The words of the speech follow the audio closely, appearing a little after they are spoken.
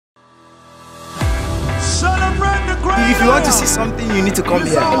If you want to see something, you need to come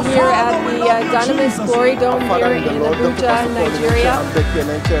here. I'm here at the Dunamis Glory Dome here in Abuja, Nigeria.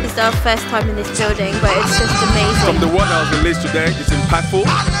 It's our first time in this building, but it's just amazing. From the word that was released today, it's impactful.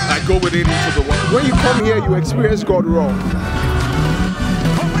 I go with it into the world. When you come here, you experience God raw.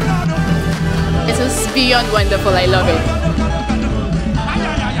 It was beyond wonderful. I love it.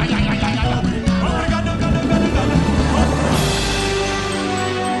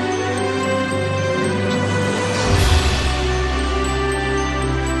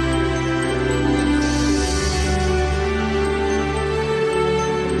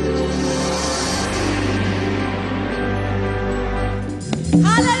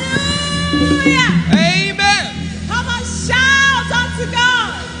 Hallelujah! Amen! Come on, shout unto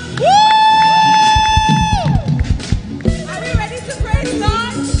God! Woo! Are we ready to praise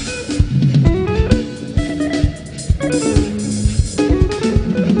God?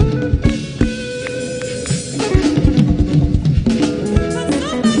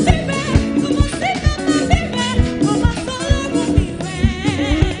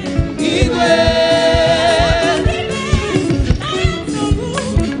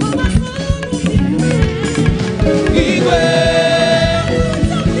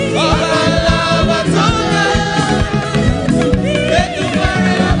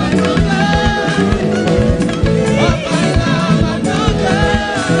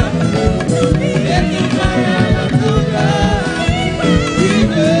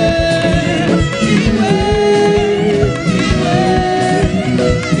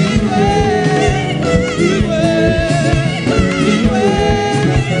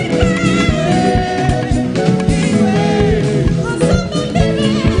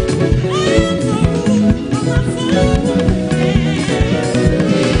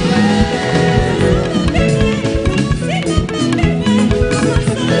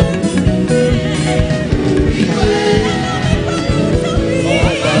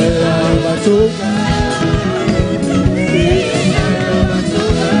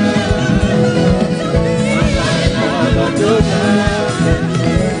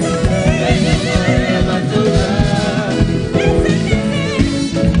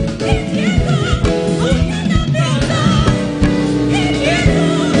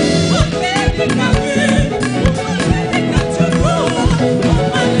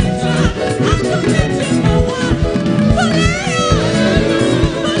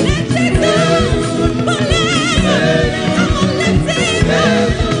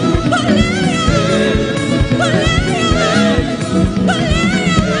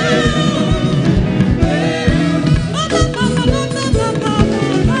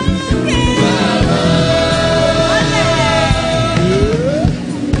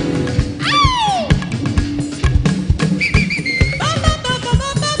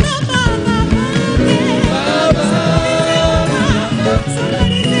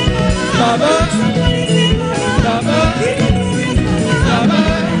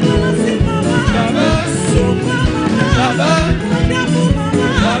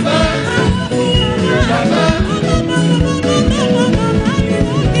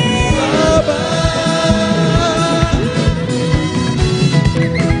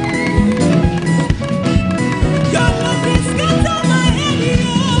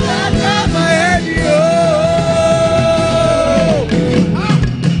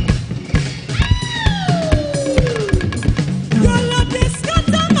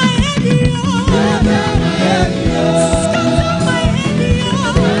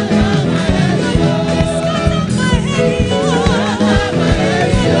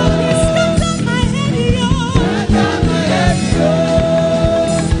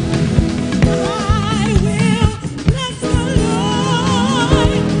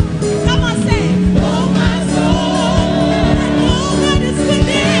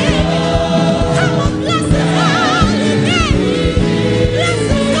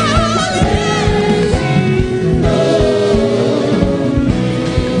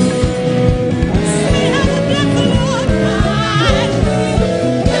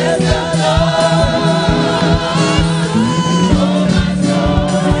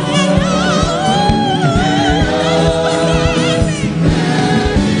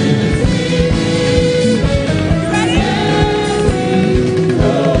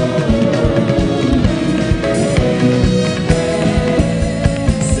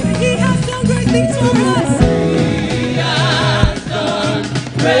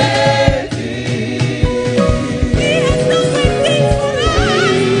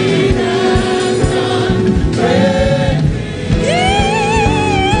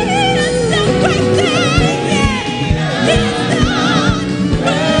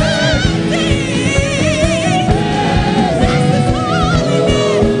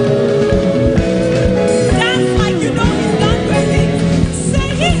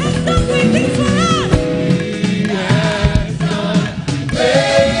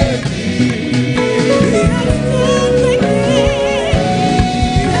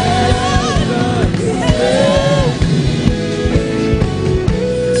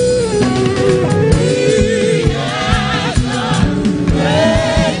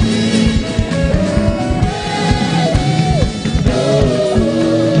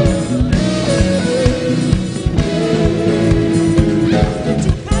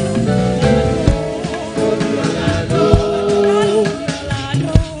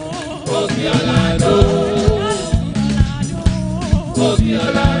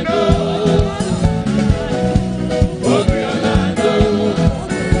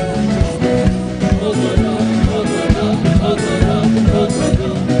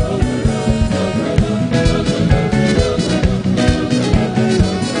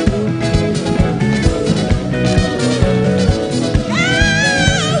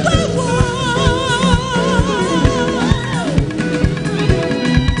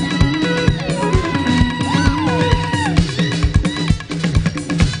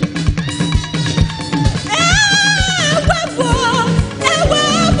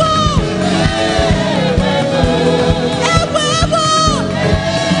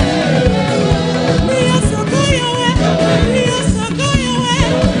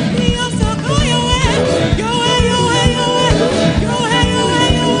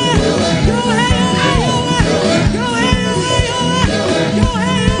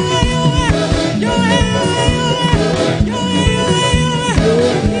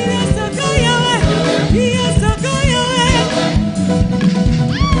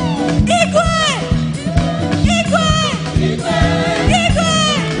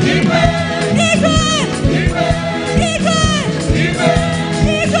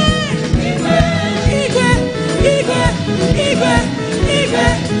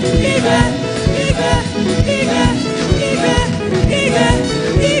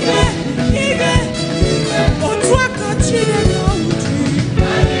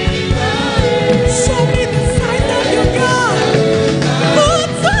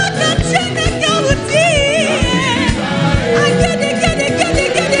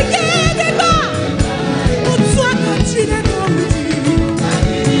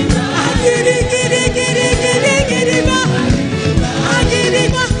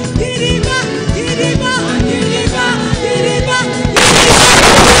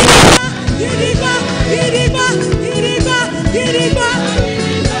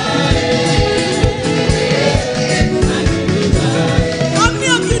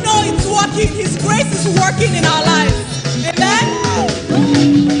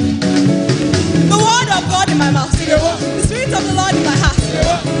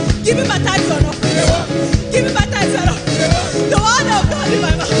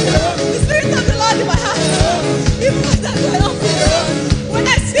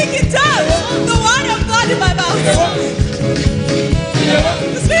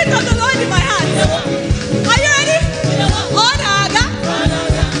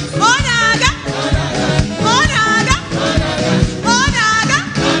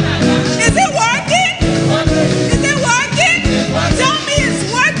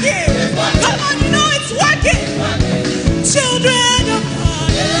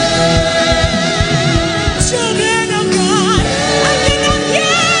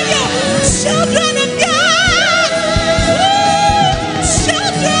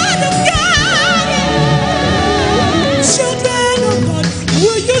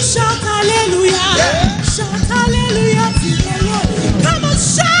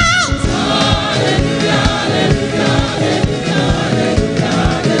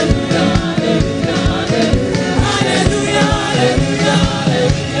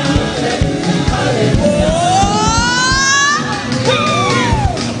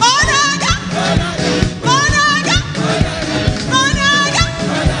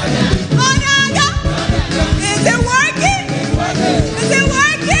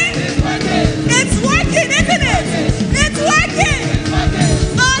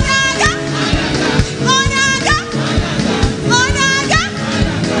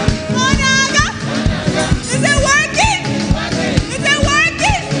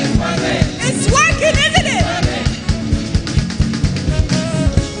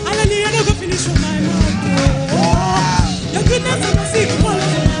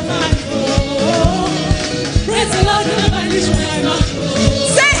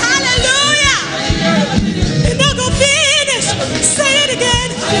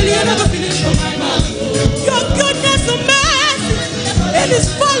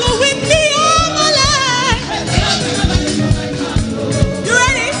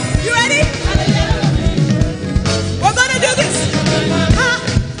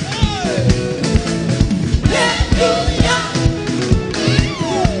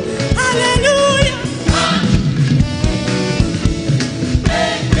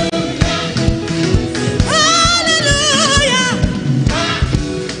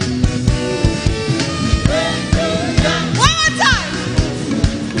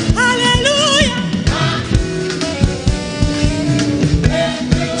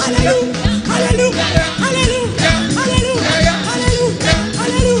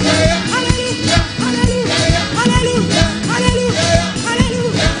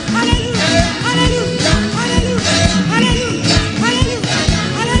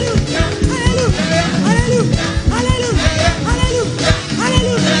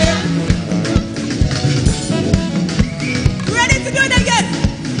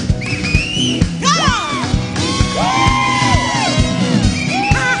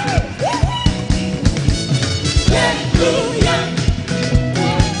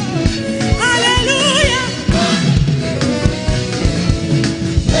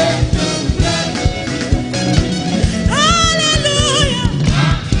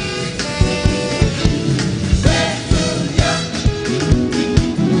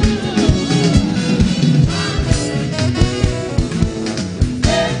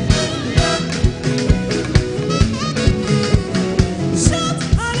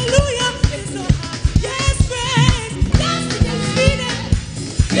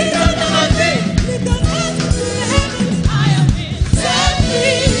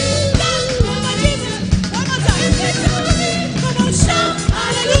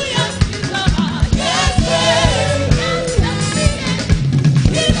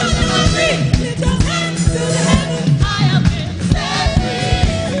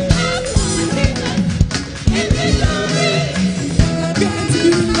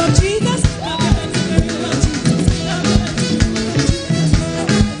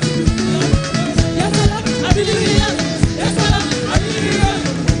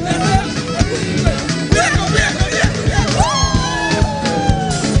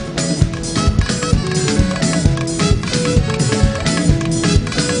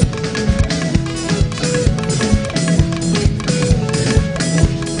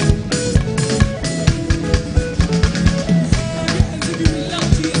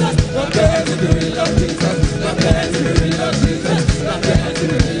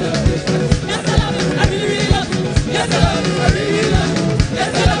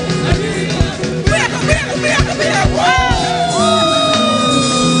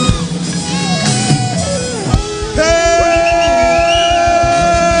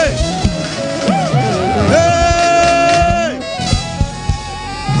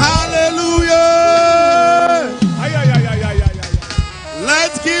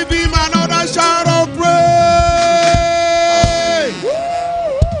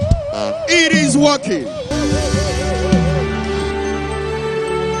 working.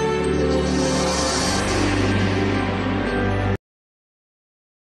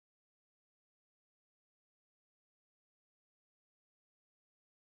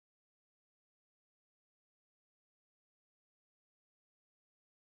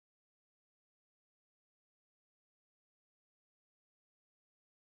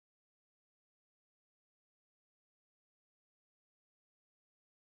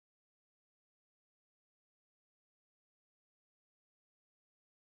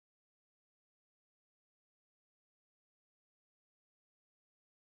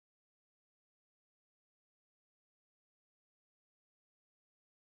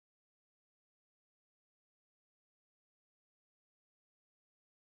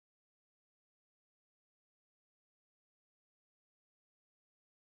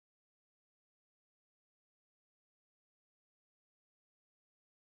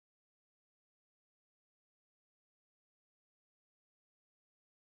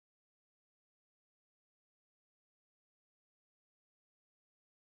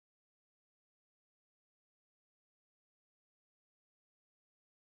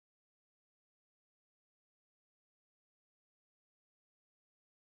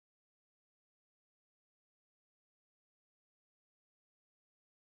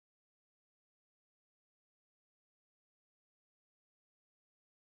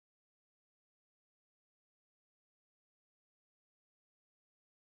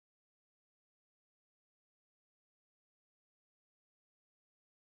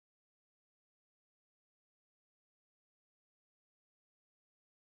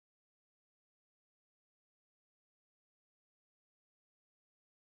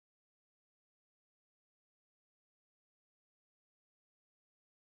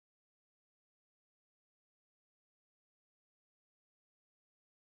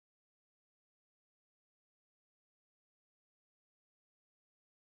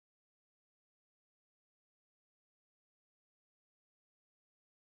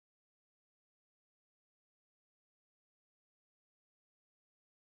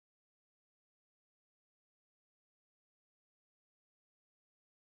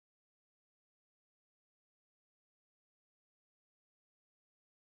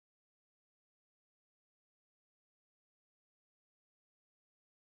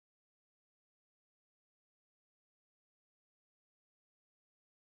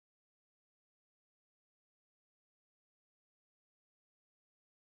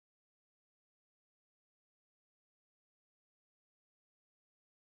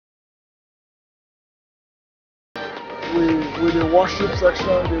 With the worship section,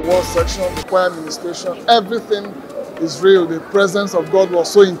 the word section, the choir administration, everything is real. The presence of God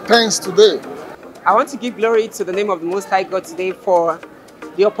was so intense today. I want to give glory to the name of the Most High God today for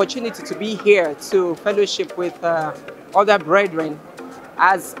the opportunity to be here to fellowship with other brethren.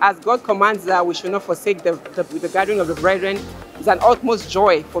 As God commands that we should not forsake the gathering of the brethren, it's an utmost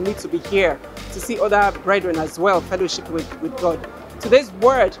joy for me to be here, to see other brethren as well fellowship with God. Today's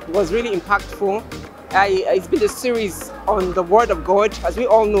word was really impactful. It's been a series on the Word of God. As we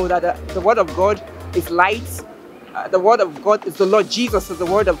all know that the Word of God is light. The Word of God is the Lord Jesus is the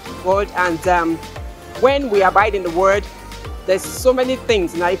Word of God. And when we abide in the Word, there's so many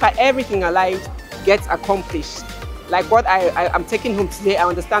things. Now, if everything alive gets accomplished, like what I'm taking home today, I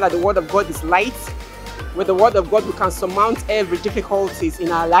understand that the Word of God is light. With the Word of God, we can surmount every difficulties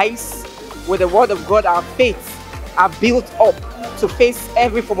in our lives. With the Word of God, our faith are built up to face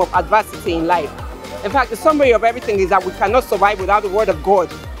every form of adversity in life. In fact, the summary of everything is that we cannot survive without the Word of God.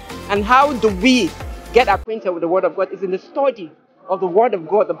 And how do we get acquainted with the Word of God? Is in the study of the Word of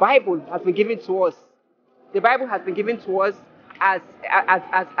God. The Bible has been given to us. The Bible has been given to us as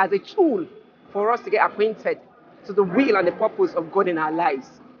a tool for us to get acquainted to the will and the purpose of God in our lives.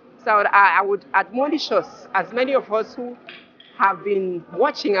 So I would admonish us, as many of us who have been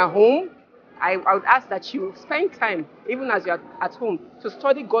watching at home, I would ask that you spend time, even as you're at home, to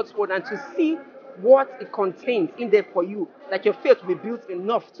study God's Word and to see what it contains in there for you, that your faith will be built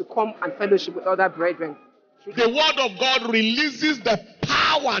enough to come and fellowship with other brethren. The Word of God releases the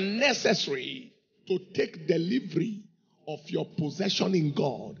power necessary to take delivery of your possession in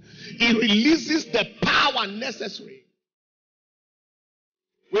God. It releases the power necessary.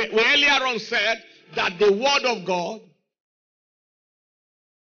 We earlier on said that the Word of God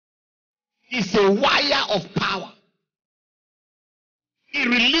is a wire of power. It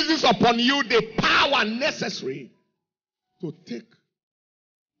releases upon you the power necessary to take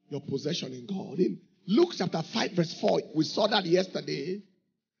your possession in God. In Luke chapter 5 verse 4, we saw that yesterday,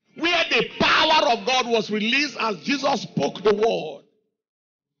 where the power of God was released as Jesus spoke the word.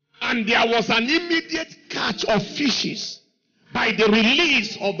 And there was an immediate catch of fishes by the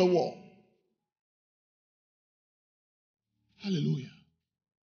release of the wall. Hallelujah.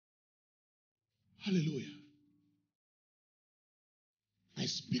 Hallelujah. I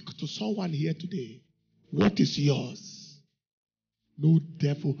speak to someone here today. What is yours? No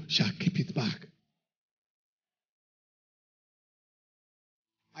devil shall keep it back.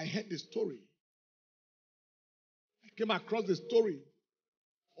 I heard the story. I came across the story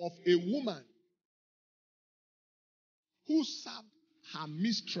of a woman who served her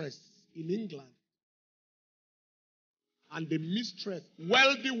mistress in England. And the mistress,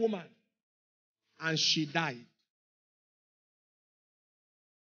 wealthy woman, and she died.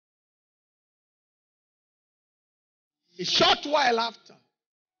 A short while after,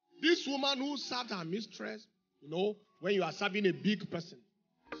 this woman who served her mistress, when you are serving a big person,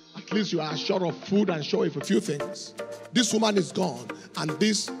 at least you are sure of food and sure of a few things. This woman is gone, and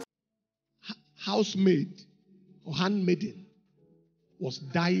this housemaid or handmaiden was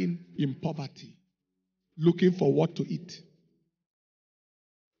dying in poverty, looking for what to eat.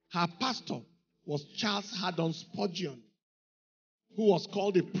 Her pastor was Charles Haddon Spurgeon, who was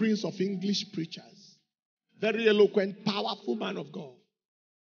called the Prince of English Preachers. Very eloquent, powerful man of God.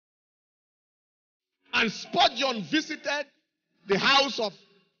 And Spurgeon visited the house of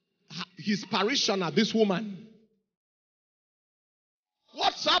his parishioner, this woman.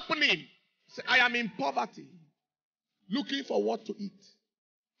 What's happening? Say, I am in poverty, looking for what to eat.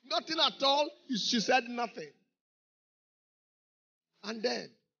 Nothing at all. She said nothing. And then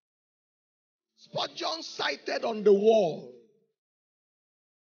Spurgeon cited on the wall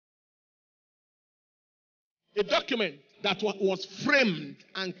a document that was framed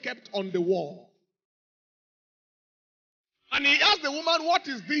and kept on the wall. And he asked the woman, what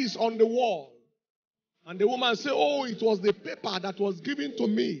is this on the wall? And the woman said, oh, it was the paper that was given to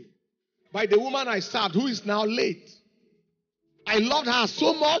me by the woman I served, who is now late. I loved her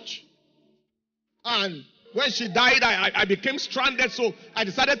so much. And when she died, I became stranded. So I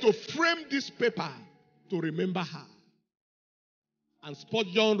decided to frame this paper to remember her. And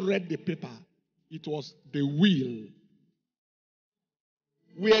Spurgeon read the paper. It was the will,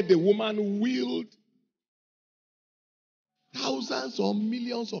 where the woman willed thousands or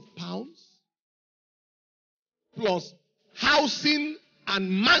millions of pounds, plus housing and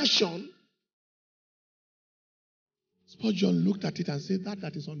mansion. Spurgeon looked at it and said,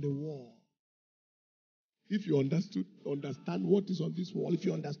 that is on the wall. If you understand what is on this wall, if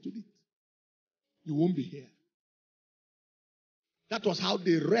you understood it, you won't be here. That was how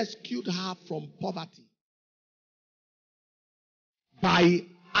they rescued her from poverty. By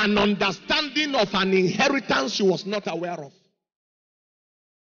an understanding of an inheritance she was not aware of.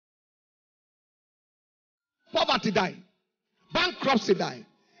 Poverty died. Bankruptcy died.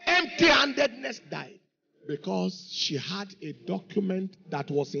 Empty-handedness died. Because she had a document that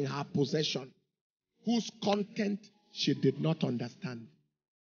was in her possession, whose content she did not understand.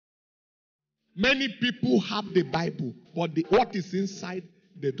 Many people have the Bible, but what is inside,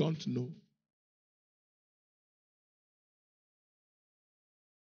 they don't know.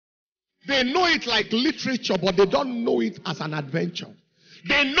 They know it like literature, but they don't know it as an adventure.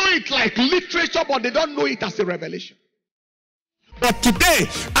 They know it like literature, but they don't know it as a revelation. But today,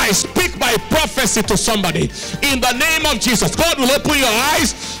 I speak by prophecy to somebody. In the name of Jesus, God will open your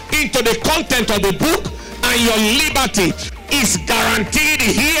eyes into the content of the book, and your liberty is guaranteed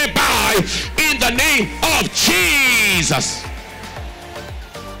hereby in the name of Jesus.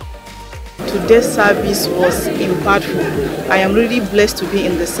 Today's service was impactful. I am really blessed to be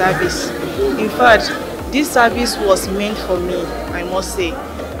in the service. In fact, this service was meant for me, I must say.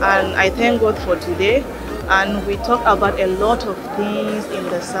 And I thank God for today. And we talked about a lot of things in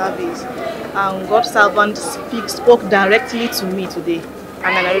the service. And God's servant spoke directly to me today.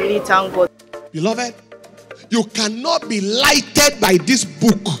 And I really thank God. Beloved, you cannot be lighted by this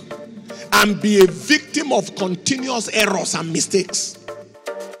book and be a victim of continuous errors and mistakes.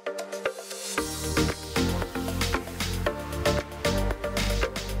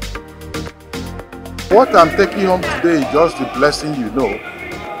 What I'm taking home today is just the blessing,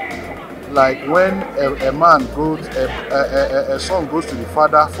 Like when a man goes, a son goes to the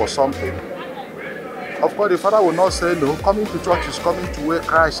father for something. Of course, the father will not say no. Coming to church is coming to where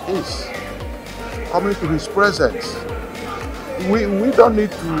Christ is. Coming to his presence. We don't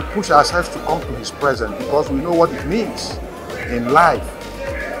need to push ourselves to come to his presence because we know what it means in life.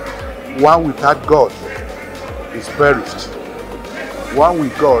 One without God is perished. One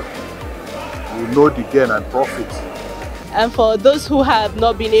with God will know the gain and profit. And for those who have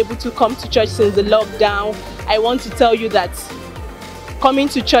not been able to come to church since the lockdown, I want to tell you that coming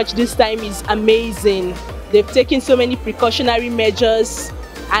to church this time is amazing. They've taken so many precautionary measures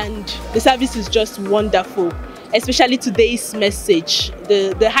and the service is just wonderful. Especially today's message.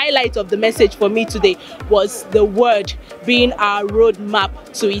 The highlight of the message for me today was the word being our roadmap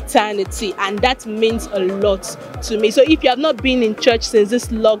to eternity, and that means a lot to me. So if you have not been in church since this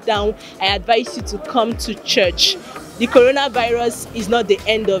lockdown, I advise you to come to church. The coronavirus is not the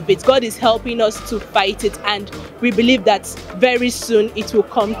end of it. God is helping us to fight it, and we believe that very soon it will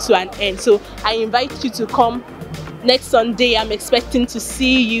come to an end. So I invite you to come. Next Sunday, I'm expecting to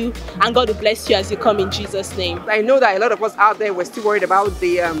see you, and God will bless you as you come in Jesus' name. I know that a lot of us out there were still worried about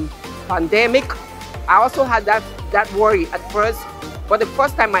the pandemic. I also had that worry at first, but the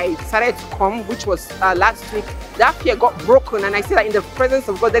first time I started to come, which was last week, that fear got broken, and I see that in the presence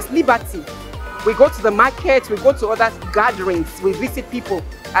of God, there's liberty. We go to the market, we go to other gatherings, we visit people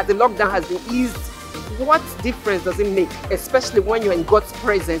as the lockdown has been eased. What difference does it make, especially when you're in God's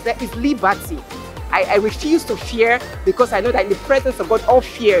presence? There is liberty. I refuse to fear, because I know that in the presence of God, all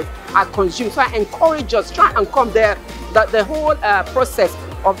fears are consumed. So I encourage us, try and come there. The whole process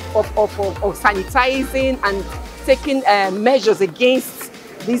of sanitizing and taking measures against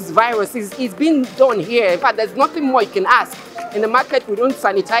these viruses is being done here. In fact, there's nothing more you can ask. In the market, we don't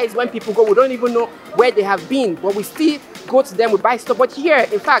sanitize when people go. We don't even know where they have been, but we still go to them, we buy stuff. But here,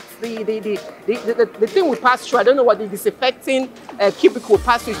 in fact, the thing we pass through, I don't know what the disinfecting cubicle will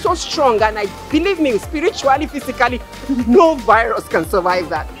pass through, it's so strong, and believe me, spiritually, physically, no virus can survive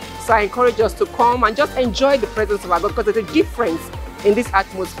that. So I encourage us to come and just enjoy the presence of our God, because there's a difference in this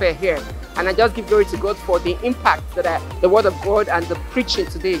atmosphere here. And I just give glory to God for the impact that the word of God and the preaching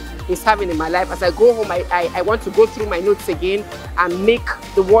today is having in my life. As I go home, I want to go through my notes again and make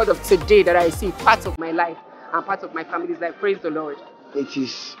the word of today that I see part of my life and part of my family's life. Praise the Lord. It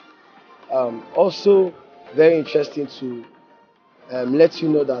is also very interesting to let you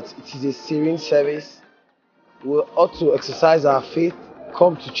know that it is a serene service. We ought to exercise our faith,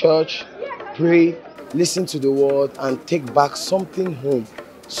 come to church, pray, listen to the word, and take back something home.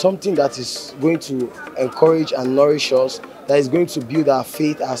 Something that is going to encourage and nourish us, that is going to build our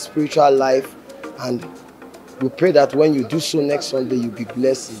faith, our spiritual life, and we pray that when you do so next Sunday, you'll be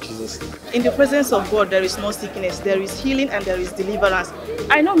blessed in Jesus' name. In the presence of God, there is no sickness, there is healing and there is deliverance.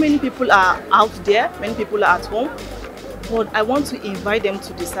 I know many people are out there, many people are at home, but I want to invite them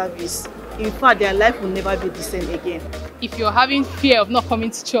to the service. In fact, their life will never be the same again. If you're having fear of not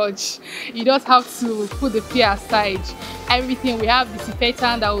coming to church, you don't have to put the fear aside. Everything, we have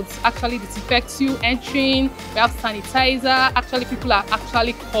disinfectant that would actually disinfect you entering. We have sanitizer. Actually, people are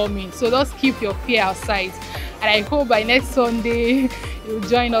actually coming. So just keep your fear aside. And I hope by next Sunday, you'll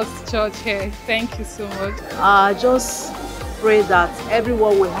join us to church here. Thank you so much. Just pray that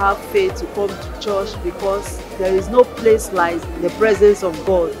everyone will have faith to come to church, because there is no place like the presence of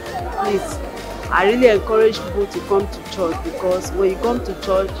God. Please, I really encourage people to come to church, because when you come to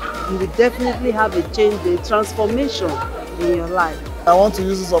church, you will definitely have a change, a transformation in your life. I want to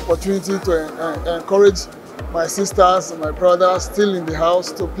use this opportunity to encourage my sisters and my brothers still in the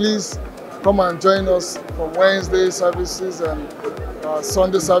house to please come and join us for Wednesday services and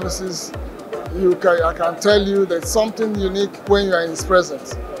Sunday services. I can tell you there's something unique when you are in His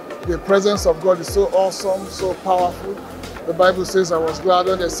presence. The presence of God is so awesome, so powerful. The Bible says, I was glad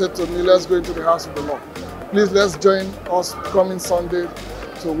when they said to me, let's go into the house of the Lord. Please, let's join us coming Sunday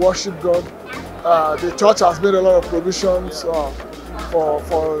to worship God. The church has made a lot of provisions for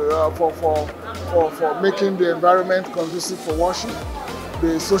making the environment conducive for worship.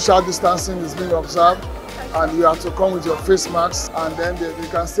 The social distancing is being observed, and you have to come with your face masks, and then you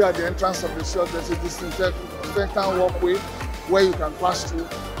can see at the entrance of the church there's a disinfectant walkway where you can pass through.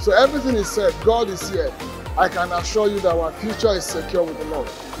 So everything is said. God is here. I can assure you that our future is secure with the Lord.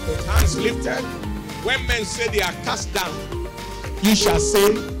 With hands lifted, when men say they are cast down, you shall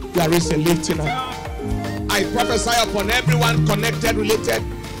say there is a lifting up. I prophesy upon everyone connected, related,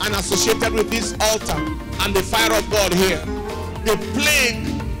 and associated with this altar and the fire of God here. The plague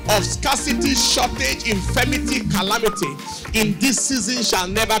of scarcity, shortage, infirmity, calamity in this season shall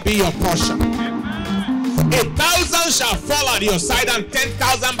never be your portion. 1,000 shall fall at your side and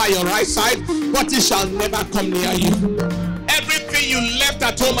 10,000 by your right side, but it shall never come near you. Everything you left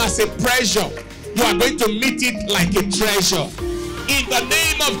at home as a pressure, you are going to meet it like a treasure. In the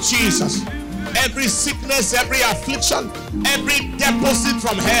name of Jesus, every sickness, every affliction, every deposit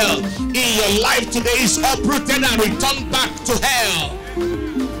from hell in your life today is uprooted and returned back to hell.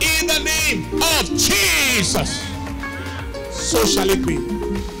 In the name of Jesus, so shall it be.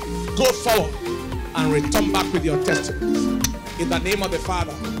 Go forward and return back with your testimonies. In the name of the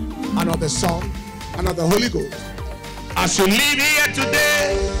Father, and of the Son, and of the Holy Ghost. As you live here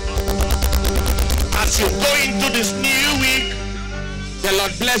today, as you go into this new week, the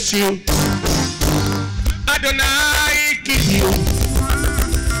Lord bless you. Adonai keep you.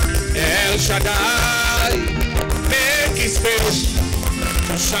 El Shaddai make his face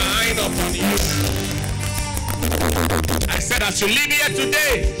to shine upon you. I said, as you live here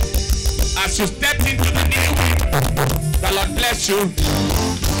today, as you step into the new week, the Lord bless you.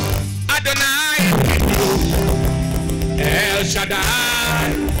 Adonai keep you. El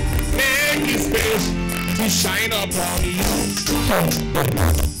Shaddai make his face to shine upon you.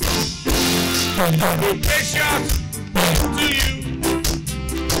 Be gracious unto you,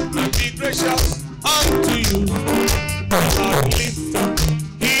 and be gracious unto you. Lord, lift up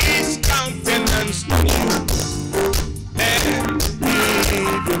his countenance on you, and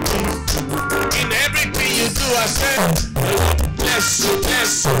give you peace. In everything you do, I said, the Lord bless you,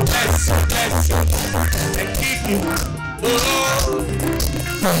 bless you, bless you, bless you, and keep you. Oh,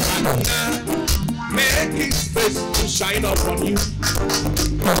 make his face to shine upon you.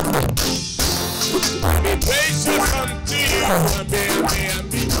 Be gracious unto you, and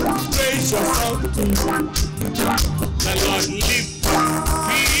be gracious unto you. The Lord lift up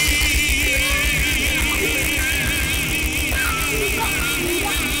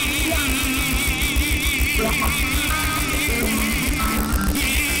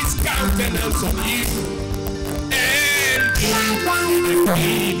his countenance on you, and give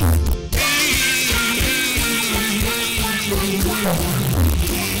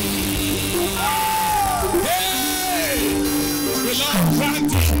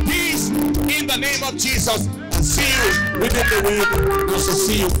peace in the name of Jesus, and see you within the week. We shall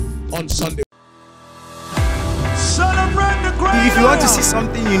see you on Sunday. If you want to see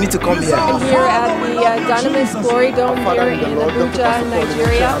something, you need to come here. I'm here at the Dynamis Glory Dome here in Abuja,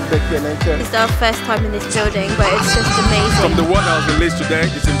 Nigeria. It's our first time in this building, but it's just amazing. From the word that was released today,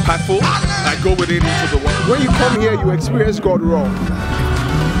 it's impactful. I go with it into the word. When you come here, you experience God raw.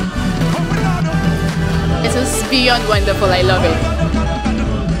 It was beyond wonderful. I love it.